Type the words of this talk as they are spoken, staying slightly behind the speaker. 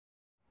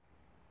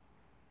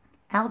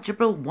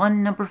Algebra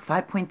 1, number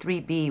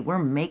 5.3b. We're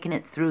making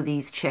it through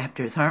these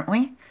chapters, aren't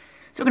we?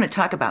 So we're going to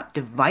talk about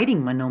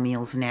dividing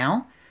monomials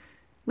now.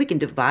 We can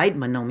divide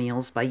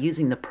monomials by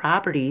using the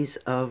properties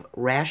of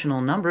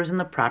rational numbers and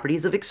the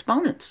properties of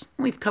exponents.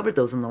 We've covered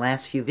those in the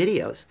last few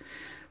videos.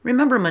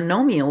 Remember,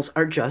 monomials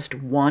are just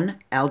one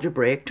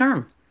algebraic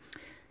term.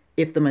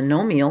 If the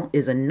monomial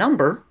is a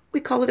number, we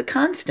call it a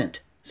constant.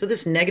 So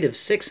this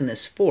 -6 and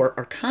this 4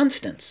 are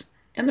constants,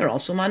 and they're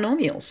also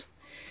monomials.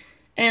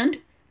 And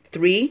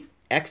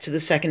 3x to the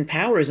second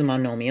power is a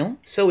monomial,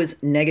 so is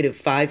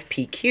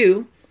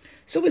 -5pq,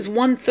 so is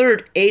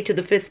 1/3 a to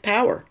the fifth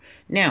power.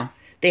 Now,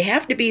 they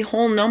have to be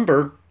whole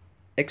number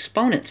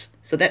exponents,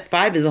 so that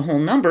 5 is a whole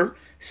number,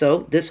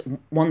 so this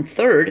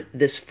 1/3,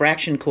 this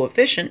fraction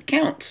coefficient,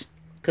 counts,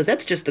 because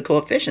that's just the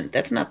coefficient.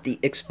 That's not the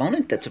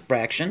exponent that's a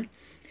fraction.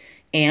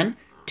 And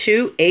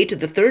 2a to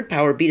the third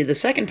power b to the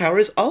second power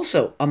is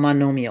also a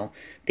monomial.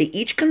 They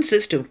each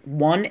consist of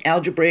one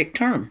algebraic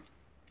term.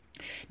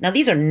 Now,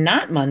 these are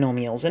not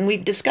monomials, and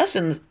we've discussed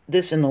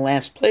this in the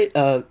last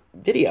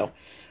video.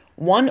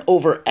 1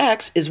 over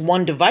x is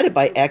 1 divided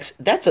by x.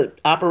 That's an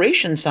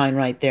operation sign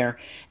right there.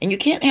 And you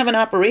can't have an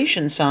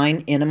operation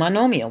sign in a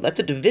monomial. That's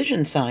a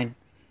division sign.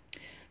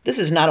 This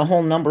is not a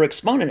whole number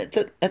exponent.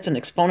 That's an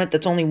exponent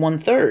that's only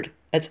 1/3.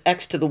 That's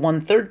x to the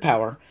 1/3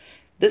 power.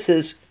 This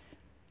is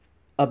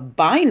a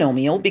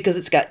binomial because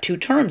it's got two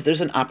terms.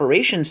 There's an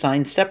operation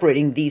sign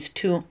separating these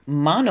two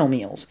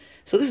monomials.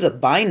 So this is a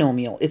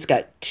binomial. It's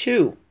got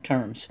two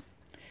terms.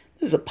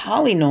 This is a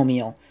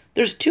polynomial.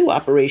 There's two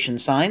operation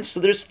signs, so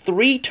there's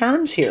 3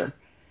 terms here.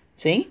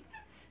 See?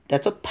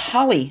 That's a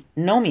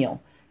polynomial.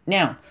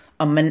 Now,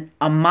 a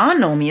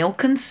monomial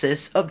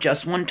consists of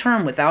just one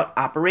term without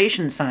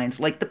operation signs.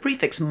 Like the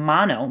prefix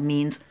mono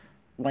means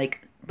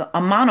like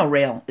a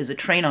monorail is a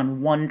train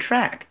on one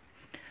track.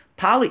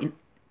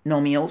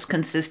 Polynomials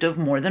consist of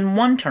more than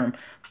one term.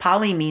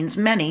 Poly means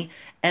many,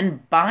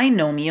 and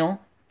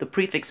binomial, the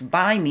prefix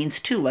bi, means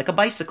two, like a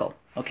bicycle.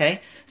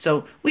 Okay,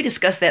 so we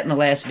discussed that in the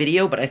last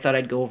video, but I thought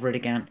I'd go over it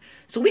again.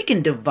 So we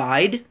can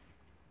divide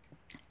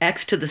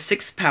x to the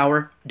 6th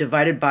power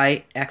divided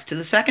by x to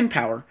the 2nd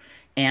power.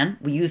 And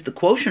we use the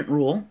quotient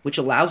rule, which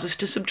allows us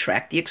to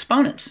subtract the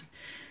exponents.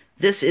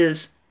 This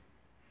is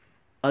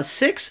a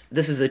 6,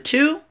 this is a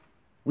 2.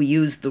 We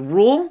use the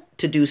rule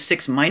to do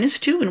 6 minus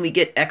 2, and we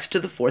get x to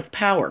the 4th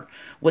power.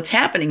 What's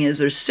happening is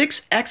there's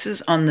 6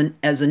 x's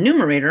as a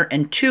numerator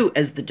and 2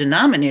 as the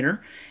denominator,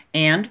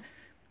 and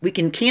we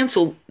can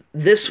cancel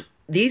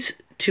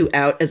these two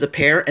out as a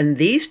pair and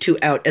these two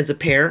out as a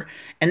pair,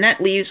 and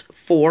that leaves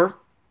 4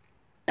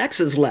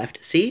 x's left.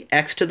 See?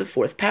 X to the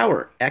 4th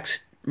power.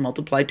 X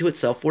multiplied to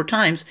itself 4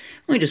 times.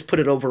 Let me just put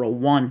it over a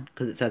 1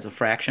 because it's as a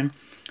fraction.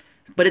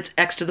 But it's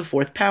x to the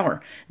 4th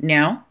power.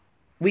 Now,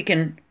 we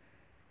can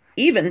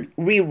even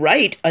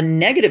rewrite a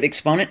negative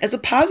exponent as a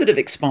positive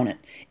exponent.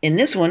 In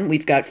this one,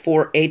 we've got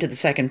 4a to the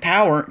 2nd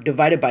power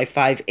divided by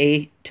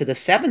 5a to the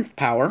 7th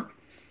power.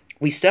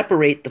 We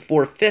separate the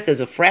 4/5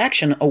 as a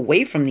fraction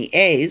away from the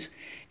a's,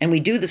 and we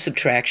do the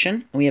subtraction,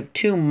 and we have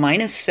 2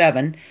 minus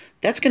 7.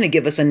 That's going to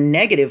give us a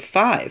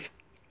 -5.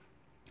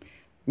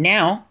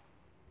 Now,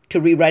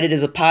 to rewrite it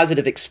as a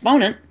positive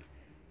exponent,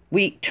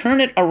 we turn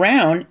it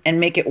around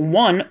and make it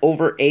 1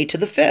 over a to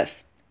the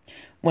 5th.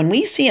 When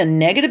we see a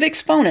negative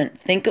exponent,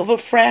 think of a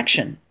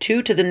fraction.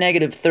 2 to the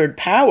 -3rd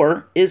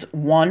power is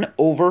 1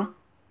 over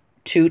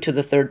 2 to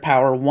the 3rd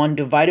power, 1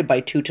 divided by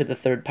 2 to the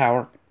 3rd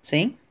power.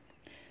 See?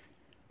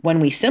 When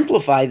we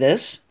simplify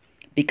this,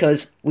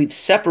 because we've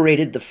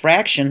separated the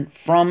fraction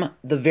from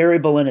the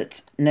variable in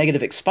its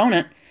negative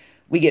exponent,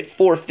 we get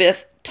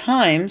 4/5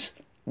 times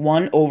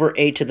 1 over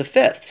a to the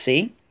 5th.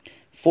 See?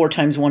 4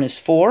 times 1 is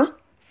 4.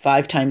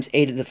 5 times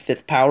a to the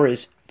 5th power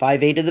is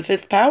 5a to the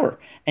 5th power.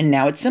 And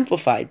now it's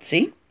simplified.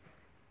 See?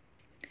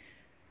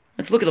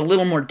 Let's look at a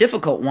little more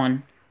difficult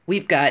one.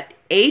 We've got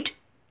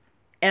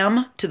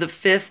 8m to the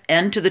 5th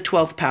n to the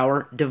 12th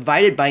power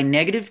divided by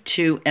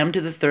 -2m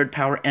to the 3rd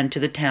power n to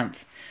the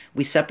 10th.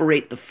 We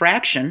separate the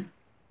fraction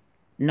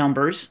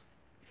numbers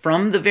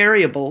from the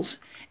variables,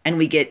 and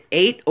we get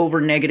 8 over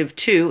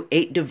 -2,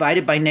 8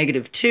 divided by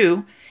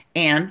 -2,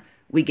 and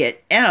we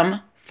get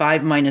m,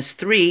 5 minus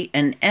 3,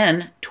 and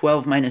n,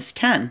 12 minus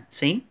 10.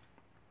 See?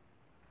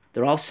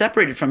 They're all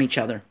separated from each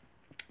other.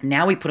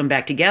 Now we put them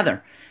back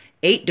together.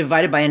 8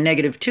 divided by a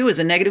 -2 is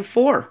a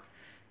 -4.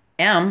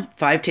 m,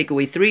 5 take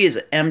away 3, is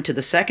m to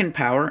the 2nd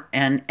power,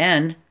 and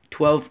n,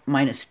 12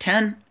 minus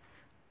 10,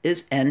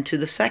 is n to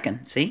the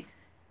 2nd. See?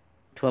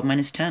 12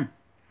 minus 10.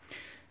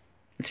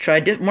 Let's try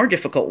a more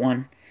difficult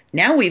one.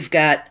 Now we've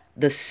got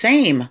the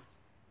same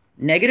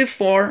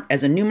 -4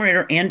 as a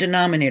numerator and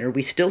denominator.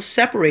 We still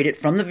separate it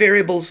from the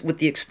variables with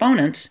the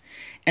exponents,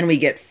 and we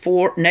get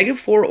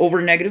 -4 over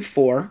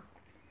 -4,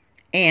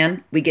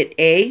 and we get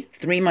a,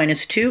 3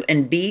 minus 2,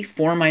 and b,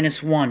 4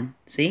 minus 1.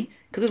 See?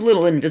 Because there's a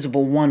little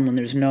invisible 1 when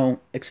there's no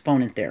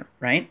exponent there,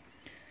 right?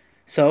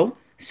 So,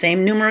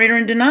 same numerator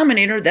and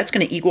denominator, that's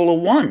going to equal a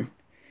 1.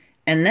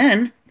 And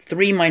then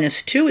 3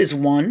 minus 2 is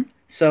 1,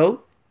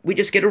 so we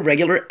just get a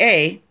regular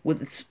a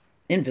with its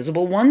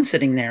invisible 1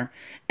 sitting there.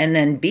 And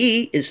then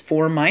b is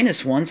 4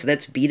 minus 1, so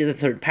that's b to the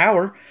third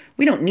power.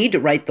 We don't need to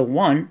write the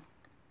 1.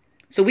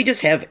 So we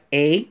just have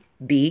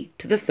ab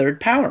to the third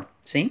power,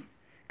 see?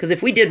 Because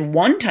if we did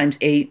 1 times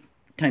a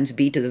times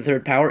b to the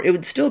third power, it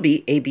would still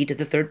be ab to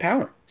the third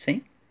power,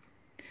 see?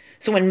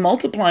 So when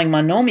multiplying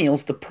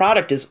monomials, the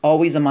product is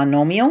always a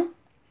monomial.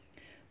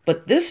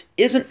 But this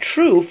isn't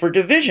true for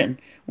division.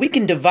 We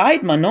can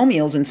divide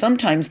monomials, and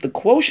sometimes the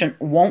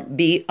quotient won't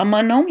be a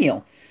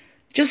monomial.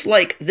 Just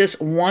like this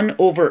 1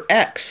 over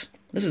x.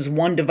 This is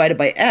 1 divided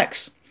by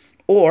x.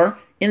 Or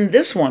in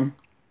this one,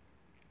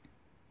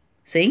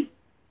 see?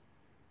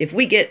 If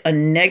we get a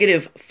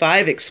negative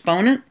 5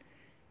 exponent,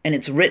 and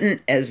it's written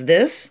as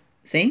this,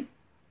 see?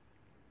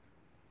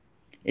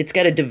 It's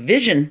got a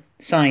division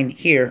sign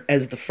here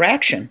as the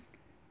fraction.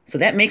 So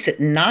that makes it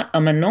not a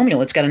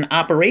monomial. It's got an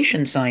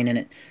operation sign in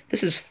it.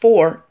 This is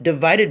 4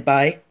 divided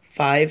by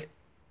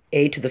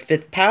 5a to the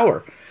 5th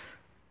power.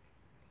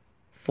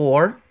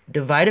 4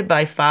 divided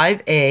by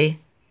 5a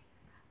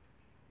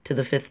to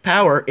the 5th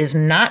power is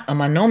not a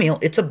monomial.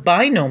 It's a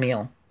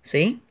binomial.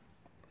 See?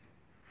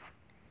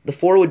 The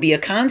 4 would be a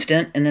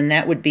constant, and then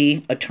that would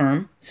be a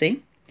term.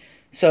 See?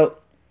 So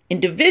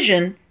in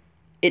division,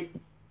 it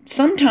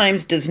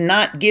sometimes does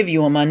not give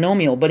you a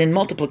monomial, but in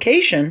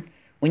multiplication,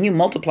 when you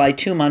multiply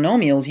 2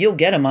 monomials, you'll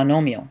get a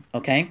monomial,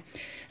 okay?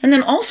 And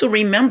then also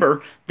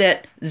remember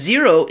that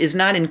 0 is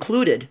not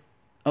included,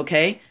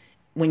 okay?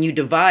 When you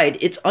divide,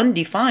 it's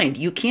undefined.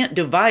 You can't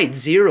divide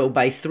 0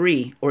 by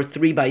 3 or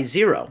 3 by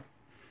 0.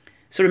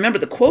 So remember,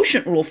 the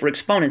quotient rule for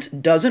exponents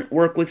doesn't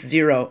work with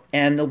 0,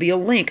 and there'll be a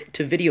link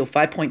to video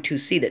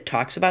 5.2c that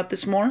talks about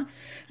this more.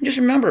 And just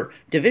remember,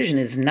 division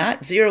is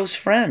not 0's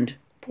friend.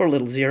 Poor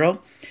little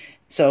 0.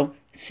 So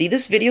see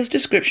this video's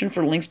description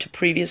for links to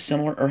previous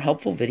similar or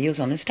helpful videos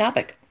on this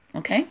topic.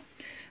 Okay?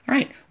 All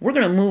right, we're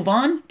going to move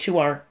on to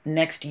our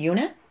next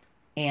unit,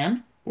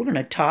 and we're going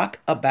to talk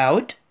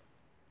about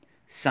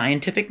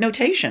scientific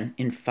notation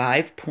in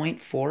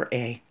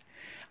 5.4a.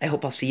 I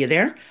hope I'll see you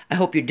there. I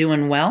hope you're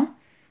doing well.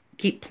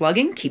 Keep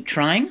plugging, keep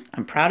trying.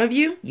 I'm proud of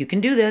you. You can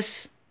do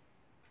this.